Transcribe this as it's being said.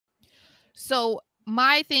So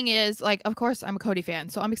my thing is, like, of course I'm a Cody fan,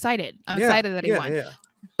 so I'm excited. I'm Yeah, excited that he won. yeah.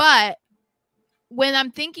 But when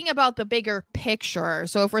I'm thinking about the bigger picture,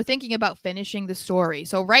 so if we're thinking about finishing the story,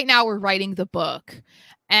 so right now we're writing the book,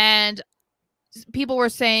 and people were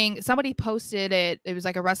saying, somebody posted it was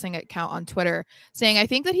like a wrestling account on Twitter saying, I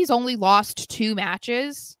think that he's only lost 2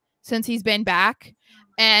 matches since he's been back.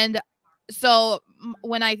 And so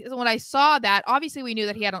when I saw that, obviously we knew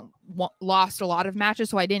that he hadn't lost a lot of matches,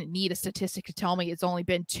 so I didn't need a statistic to tell me it's only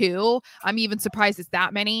been 2. I'm even surprised it's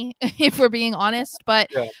that many, if we're being honest. But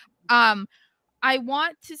I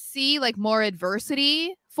want to see like more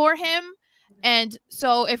adversity for him. And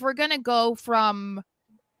so if we're gonna go from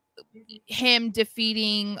him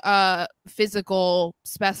defeating a physical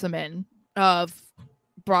specimen of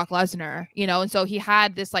Brock Lesnar, you know, and so he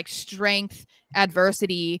had this like strength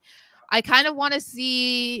adversity. I kind of want to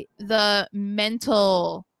see the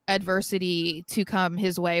mental adversity to come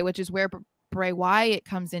his way, which is where Bray Wyatt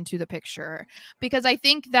comes into the picture, because I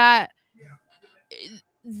think that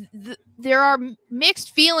there are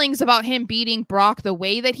mixed feelings about him beating Brock the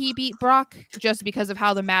way that he beat Brock, just because of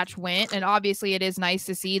how the match went. And obviously it is nice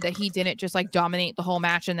to see that he didn't just like dominate the whole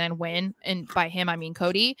match and then win. And by him, I mean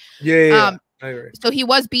Cody. Yeah. I agree. So he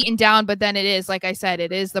was beaten down, but then it is, like I said,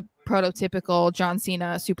 it is the prototypical John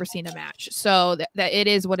Cena, Super Cena match. So that it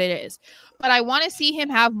is what it is. But I want to see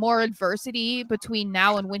him have more adversity between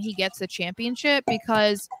now and when he gets the championship,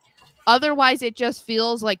 because otherwise it just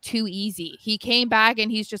feels like too easy. He came back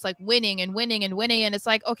and he's just like winning and winning and winning. And it's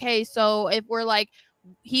like, okay, so if we're like,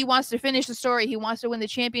 he wants to finish the story, he wants to win the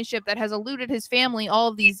championship that has eluded his family all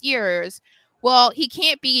of these years. Well, he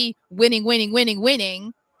can't be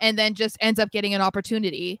winning, and then just ends up getting an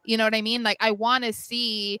opportunity. You know what I mean? Like, I want to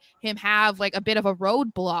see him have like a bit of a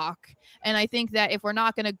roadblock. And I think that if we're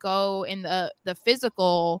not going to go in the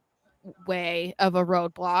physical way of a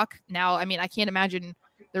roadblock now, I mean, I can't imagine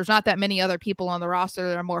there's not that many other people on the roster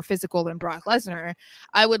that are more physical than Brock Lesnar.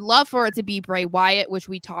 I would love for it to be Bray Wyatt, which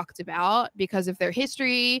we talked about because of their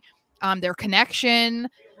history, their connection.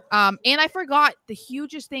 And I forgot the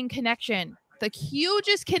hugest connection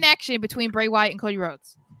between Bray Wyatt and Cody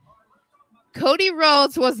Rhodes. Cody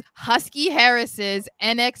Rhodes was Husky Harris's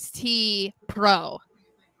NXT pro.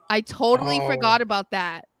 I totally forgot about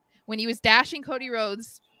that when he was dashing Cody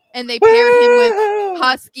Rhodes and they paired him with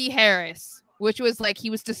Husky Harris, which was like, he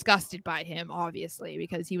was disgusted by him, obviously,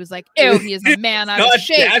 because he was like, ew, he is a man out of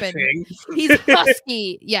shape and he's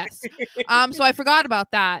husky. Yes. So I forgot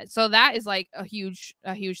about that. So that is like a huge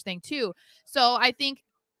thing too. So I think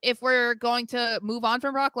if we're going to move on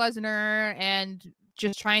from Brock Lesnar and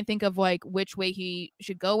just try and think of like which way he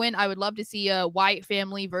should go in, I would love to see a Wyatt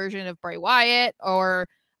family version of Bray Wyatt, or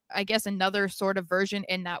I guess another sort of version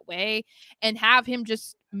in that way, and have him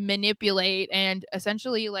just manipulate and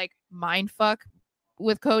essentially like mind fuck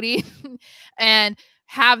with Cody and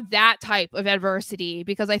have that type of adversity,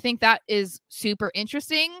 because I think that is super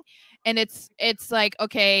interesting. And it's like,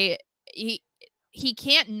 okay, he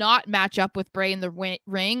can't not match up with Bray in the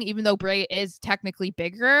ring, even though Bray is technically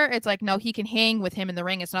bigger. It's like, no, he can hang with him in the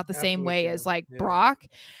ring. It's not the same way as like Brock.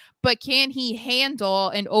 But can he handle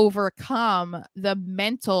and overcome the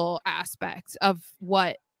mental aspects of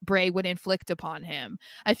what Bray would inflict upon him?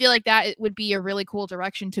 I feel like that would be a really cool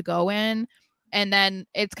direction to go in. And then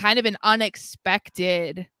it's kind of an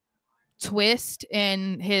unexpected twist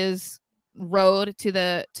in his road to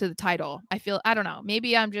the title. I don't know.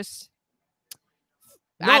 Maybe I'm just...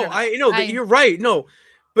 You're right. No,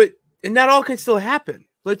 and that all can still happen.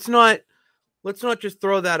 Let's not just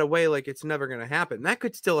throw that away like it's never going to happen. That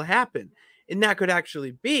could still happen. And that could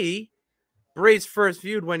actually be Bray's first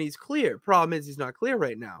feud when he's clear. Problem is, he's not clear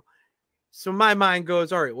right now. So my mind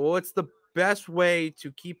goes, all right, well, what's the best way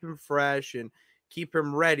to keep him fresh and keep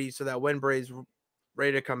him ready so that when Bray's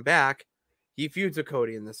ready to come back, he feuds with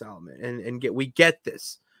Cody in this element and we get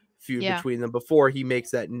this feud between them before he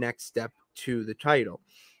makes that next step to the title.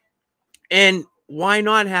 And why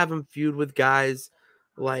not have him feud with guys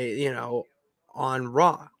like, on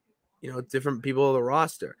Raw, different people of the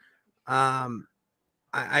roster.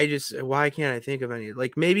 I just, why can't I think of any?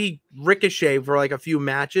 Like maybe Ricochet for like a few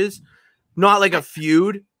matches, not like a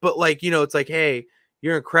feud, but like, it's like, hey,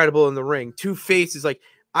 you're incredible in the ring. Two faces, like,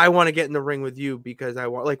 I want to get in the ring with you because I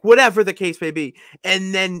want, like, whatever the case may be.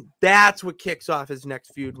 And then that's what kicks off his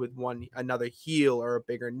next feud with another heel or a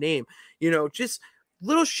bigger name, just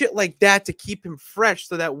little shit like that to keep him fresh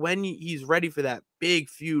so that when he's ready for that big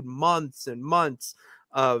feud, months and months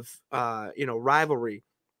of, rivalry,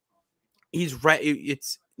 he's ready.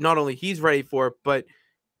 It's not only he's ready for it, but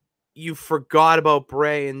you forgot about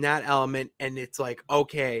Bray in that element. And it's like,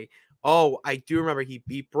 okay, Oh, I do remember he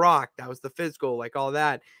beat Brock. That was the physical, like all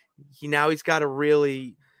that. He's got to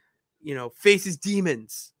really, face his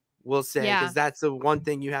demons, we'll say, Yeah. because that's the one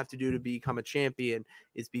thing you have to do to become a champion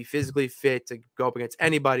is be physically fit to go up against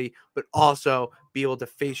anybody, but also be able to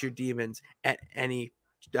face your demons at any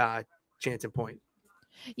chance and point.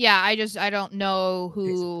 Yeah, I don't know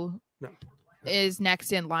who No. is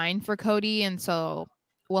next in line for Cody, and so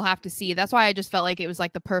we'll have to see. That's why I just felt like it was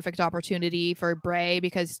like the perfect opportunity for Bray,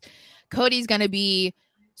 because Cody's going to be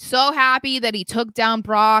so happy that he took down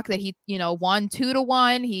Brock, that he, won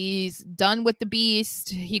 2-1. He's done with the beast.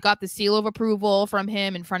 He got the seal of approval from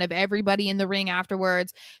him in front of everybody in the ring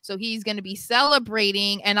afterwards. So he's going to be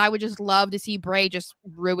celebrating. And I would just love to see Bray just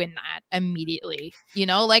ruin that immediately.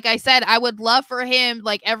 Like I said, I would love for him,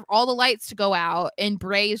 like all the lights to go out and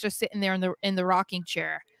Bray is just sitting there in the rocking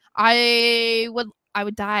chair. I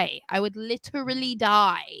would die. I would literally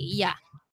die. Yeah.